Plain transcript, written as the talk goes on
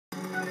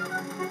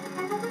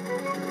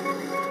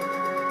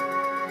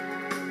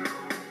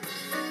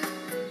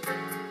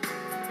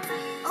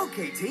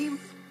Okay, team.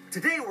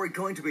 Today we're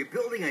going to be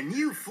building a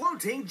new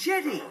floating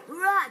jetty.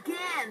 Rock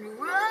and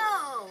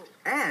roll!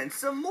 And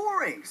some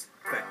moorings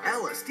for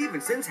Ella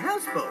Stevenson's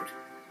houseboat.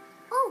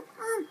 Oh,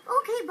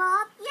 okay,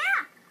 Bob.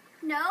 Yeah,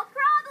 no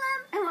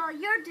problem. And while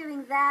you're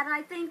doing that,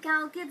 I think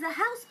I'll give the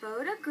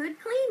houseboat a good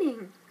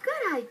cleaning.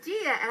 Good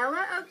idea,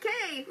 Ella.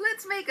 Okay,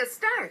 let's make a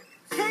start.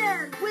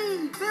 Can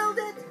we build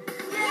it?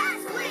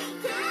 Yes,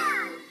 we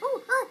can!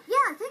 Oh,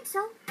 yeah, I think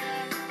so.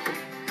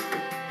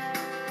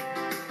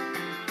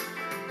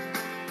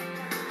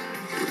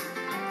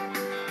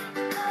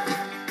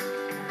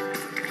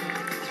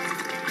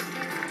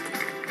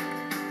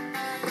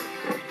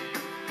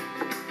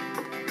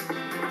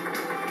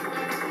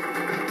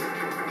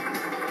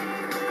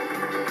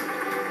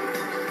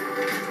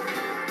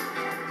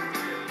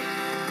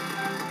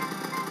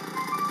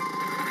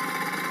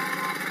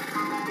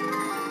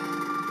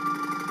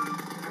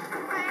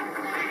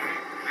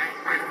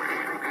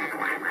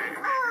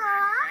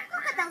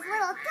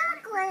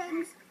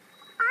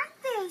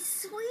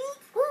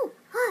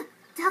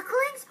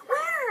 Ducklings?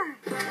 Where?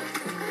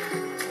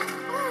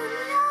 Oh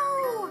no!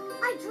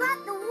 I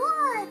dropped the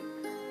wood.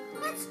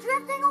 It's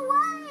drifting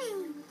away.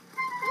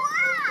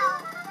 Wow!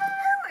 Who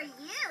are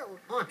you?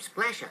 I'm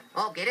Splasher.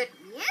 I'll get it.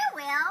 You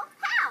will?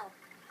 How?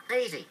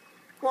 Easy.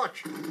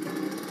 Watch. No!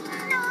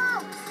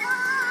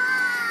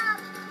 Stop!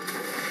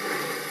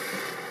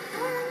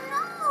 Oh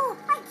no!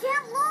 I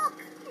can't look.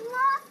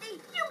 Lofty,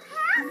 you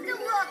have to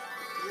look.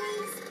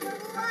 He's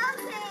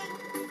floating.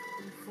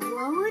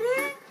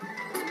 Floating?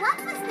 What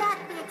was that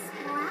big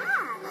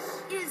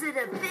splash? Is it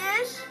a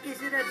fish?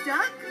 Is it a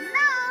duck?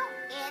 No,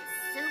 it's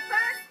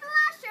Super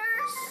Splasher.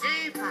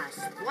 Super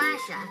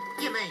Splasher.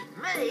 You mean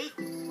me?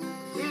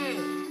 Yeah,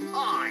 I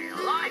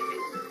like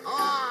it.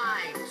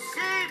 I'm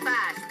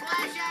Super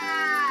Splasher.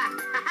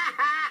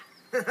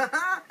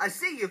 I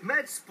see you've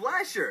met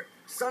Splasher,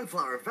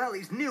 Sunflower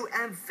Valley's new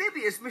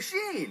amphibious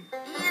machine.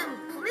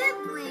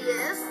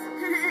 Amphibious?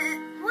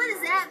 What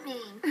does that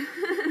mean?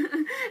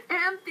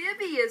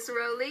 Amphibious,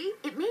 Roly.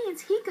 It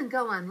means he can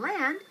go on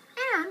land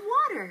and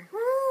water.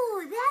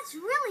 Ooh, that's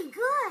really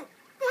good.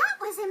 That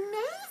was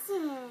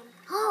amazing.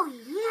 Oh,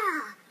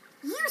 yeah.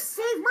 You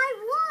saved my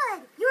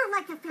wood. You're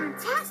like a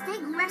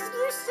fantastic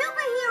rescue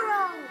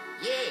superhero.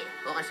 Yeah,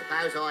 I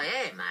suppose I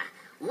am.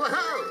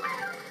 Whoa!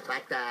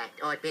 But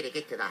I'd better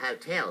get to the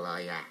hotel.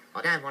 I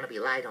don't want to be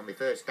late on my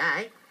first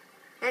day.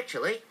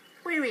 Actually,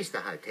 where is the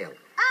hotel?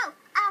 Oh,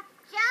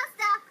 just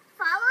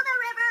follow the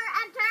river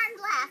and turn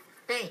left.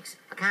 Thanks.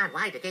 I can't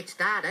wait to get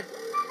started.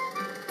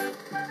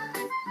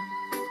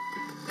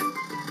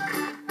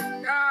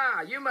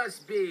 Ah, you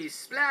must be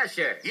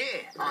Splasher.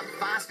 Yeah, I'm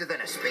faster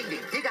than a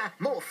speeding digger,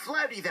 more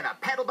floaty than a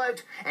paddle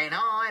boat, and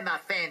I'm a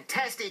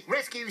fantastic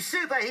rescue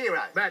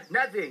superhero. But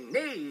nothing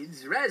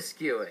needs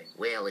rescuing.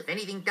 Well, if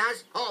anything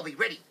does, I'll be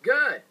ready.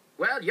 Good.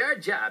 Well, your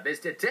job is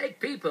to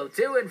take people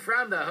to and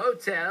from the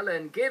hotel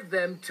and give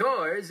them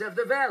tours of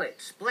the valley.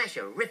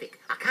 Splasherific.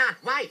 I can't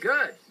wait.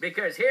 Good,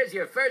 because here's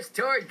your first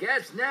tour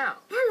guest now.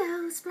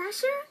 Hello,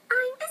 Splasher.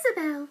 I'm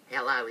Isabel.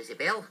 Hello,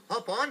 Isabel.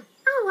 Hop on.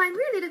 Oh, I'm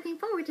really looking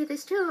forward to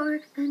this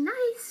tour. A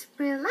nice,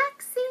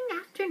 relaxing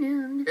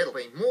afternoon. It'll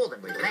be more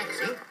than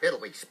relaxing. It'll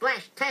be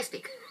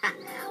splash-tastic.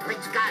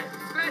 Let's go.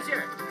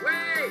 Splasher,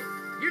 wait!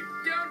 You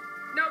don't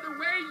know the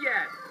way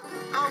yet.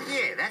 Oh,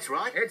 yeah, that's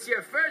right. It's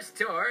your first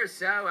tour,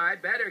 so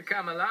I'd better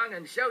come along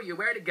and show you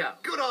where to go.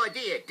 Good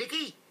idea,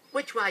 Dickie.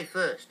 Which way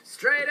first?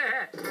 Straight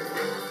ahead.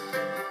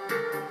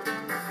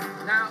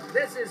 Now,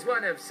 this is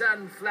one of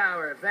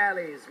Sunflower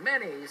Valley's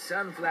many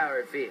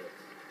sunflower fields.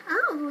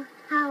 Oh,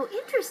 how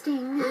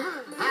interesting.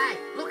 Hey,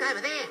 look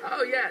over there.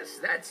 Oh, yes,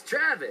 that's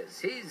Travis.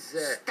 He's,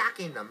 stuck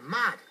in the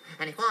mud.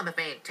 And if I'm a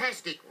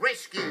fantastic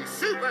rescue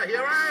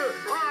superhero,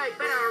 I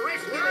better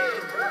rescue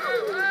him.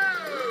 Whoa, whoa.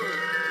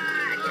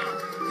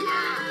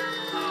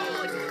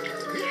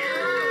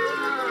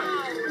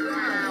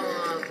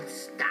 Oh, I'm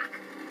stuck.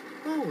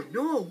 Oh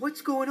no,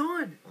 what's going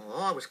on?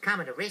 Oh, I was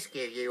coming to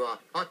rescue you.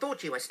 I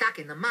thought you were stuck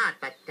in the mud,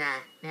 but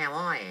now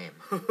I am.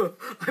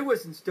 I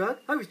wasn't stuck.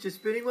 I was just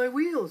spinning my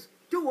wheels.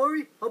 Don't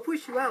worry, I'll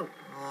push you out.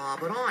 Oh,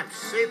 but I'm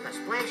Super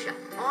Splasher.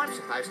 I'm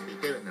supposed to be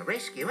doing the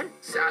rescuing.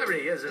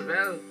 Sorry,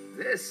 Isabel.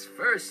 This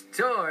first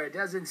tour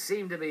doesn't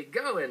seem to be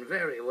going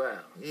very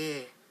well.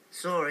 Yeah,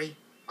 sorry.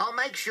 I'll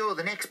make sure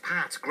the next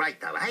part's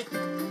great, though, eh?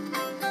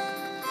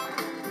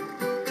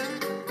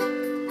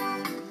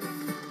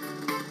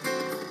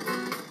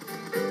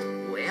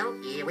 Well,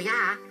 here we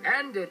are.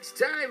 And it's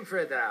time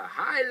for the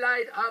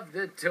highlight of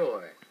the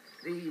tour,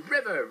 the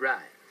river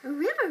ride. A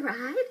river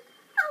ride?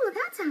 Oh,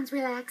 that sounds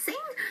relaxing.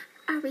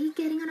 Are we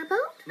getting on a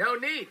boat? No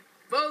need.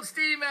 Full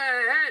steam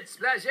ahead,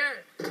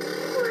 Splasher.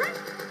 What?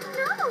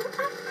 No.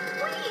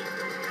 Wait.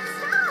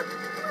 Stop.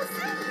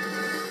 Listen.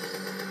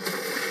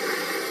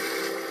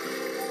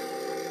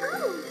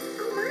 Oh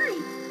my.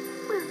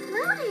 We're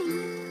floating.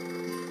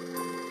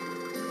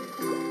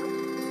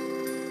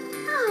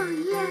 Oh,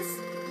 yes.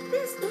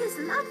 This is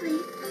lovely.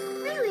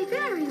 Really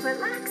very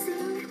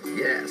relaxing.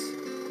 Yes.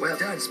 Well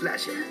done,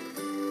 Splasher.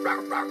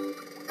 Rawr, rawr.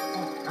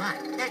 Oh,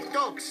 no, that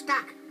dog's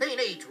stuck. He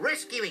needs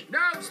rescuing. No,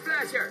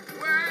 Splasher!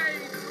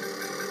 Wait!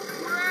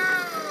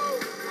 Whoa!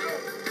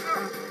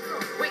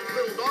 Quick,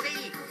 little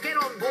doggy, get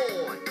on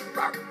board.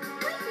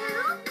 Wait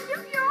now,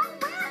 you're all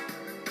wet.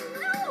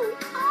 No.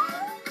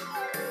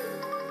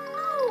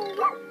 Oh,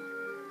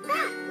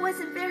 that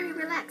wasn't very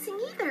relaxing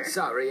either.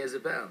 Sorry,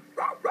 Isabel.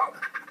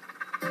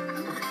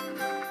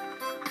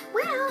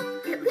 Well,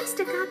 at least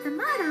it got the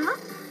mud off.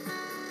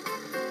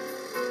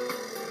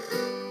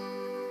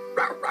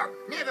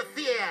 Never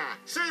fear,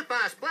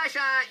 Super Splasher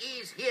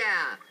is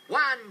here.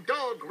 One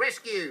dog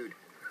rescued.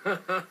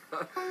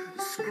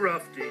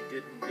 Scruffy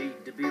didn't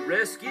need to be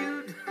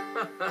rescued.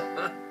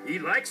 He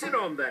likes it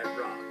on that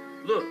rock.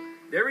 Look,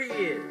 there he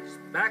is,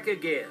 back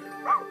again.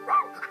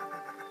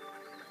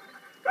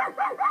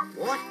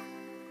 What?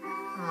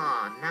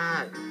 Oh,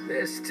 no.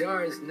 This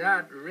tour's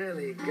not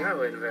really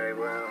going very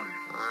well.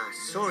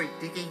 Sorry,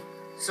 Dickie.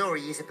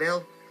 Sorry,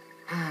 Isabel.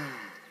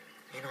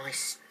 And I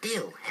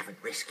still haven't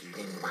rescued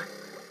anyone.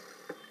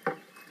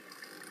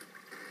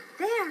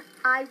 There,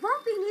 I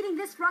won't be needing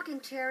this rocking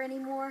chair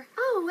anymore.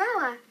 Oh,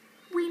 Ella,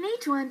 we need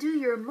to undo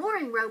your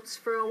mooring ropes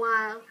for a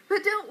while.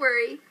 But don't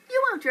worry,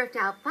 you won't drift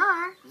out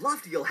far.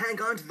 Lofty'll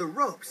hang on to the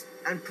ropes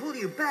and pull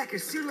you back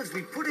as soon as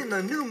we put in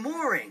the new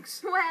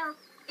moorings. Well,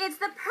 it's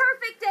the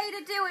perfect day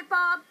to do it,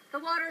 Bob. The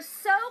water's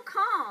so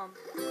calm.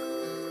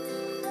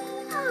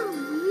 Oh,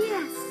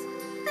 yes.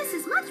 This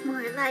is much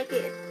more like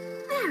it.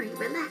 Very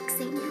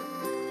relaxing.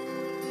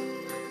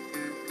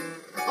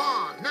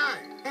 Oh, no.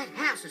 That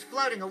house is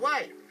floating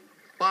away.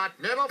 But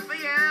never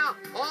fear.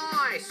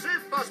 I,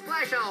 Super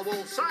Splasher,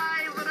 will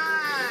save the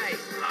day.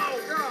 Oh,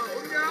 no,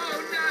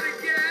 not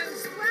again!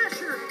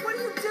 Splasher, what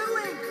are you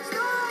doing?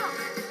 Stop!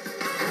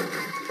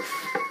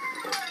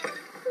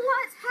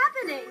 What's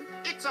happening?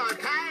 It's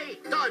okay.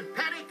 Don't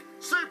panic.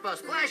 Super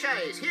Splasher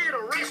is here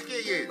to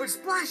rescue you. But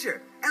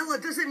Splasher, Ella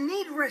doesn't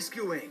need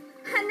rescuing.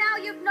 And now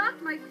you've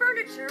knocked my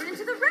furniture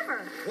into the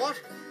river. What?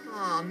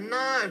 Oh,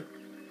 no.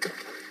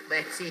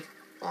 That's it.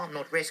 I'm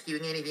not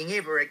rescuing anything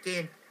ever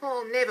again.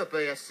 I'll never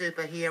be a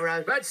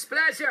superhero. But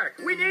Splasher,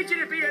 we need you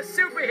to be a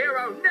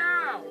superhero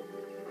now!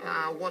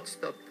 What's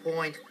the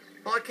point?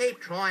 I keep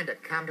trying to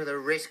come to the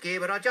rescue,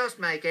 but I just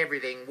make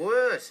everything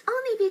worse.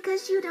 Only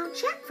because you don't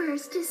check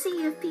first to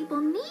see if people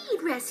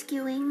need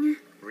rescuing.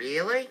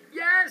 Really?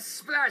 Yes,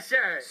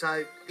 Splasher!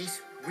 So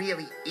this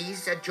really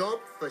is a job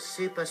for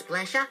Super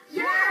Splasher?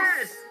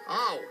 Yes!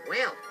 Oh,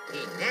 well,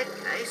 in that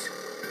case,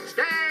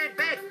 stand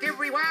back,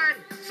 everyone!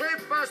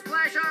 Super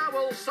Splasher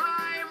will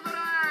save the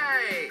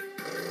day!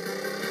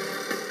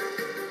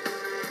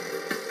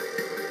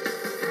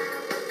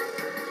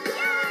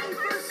 Yay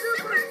for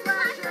Super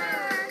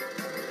Splasher!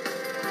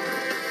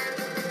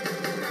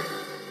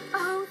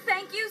 Oh,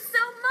 thank you so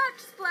much,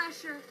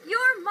 Splasher.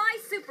 You're my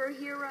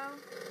superhero.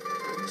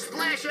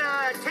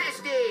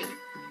 Splasher-tastic!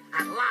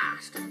 At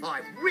last,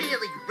 I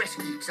really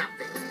rescued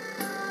something.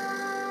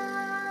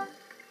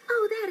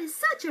 Oh, that is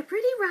such a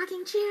pretty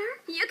rocking chair.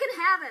 You can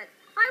have it.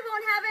 I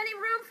won't have any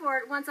room for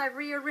it once I've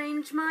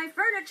rearranged my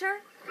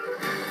furniture.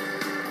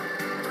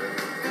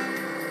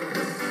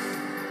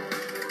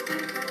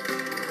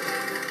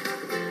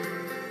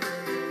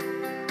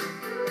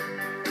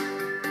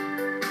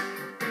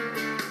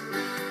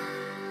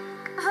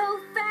 Oh,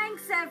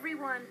 thanks,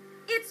 everyone.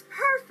 It's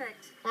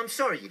perfect. I'm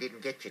sorry you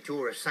didn't get your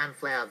tour of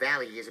Sunflower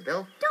Valley,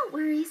 Isabel. Don't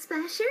worry,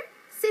 Splasher.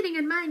 Sitting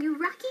in my new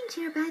rocking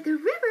chair by the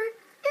river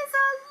is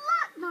a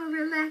lot more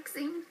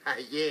relaxing.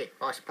 Yeah,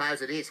 I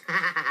suppose it is.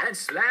 And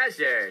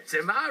Splasher,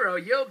 tomorrow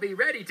you'll be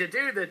ready to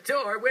do the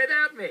tour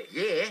without me.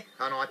 Yeah,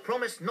 and I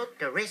promise not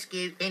to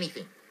rescue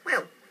anything.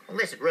 Well,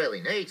 unless it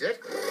really needs it.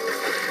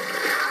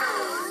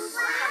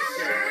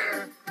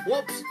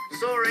 Whoops,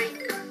 sorry.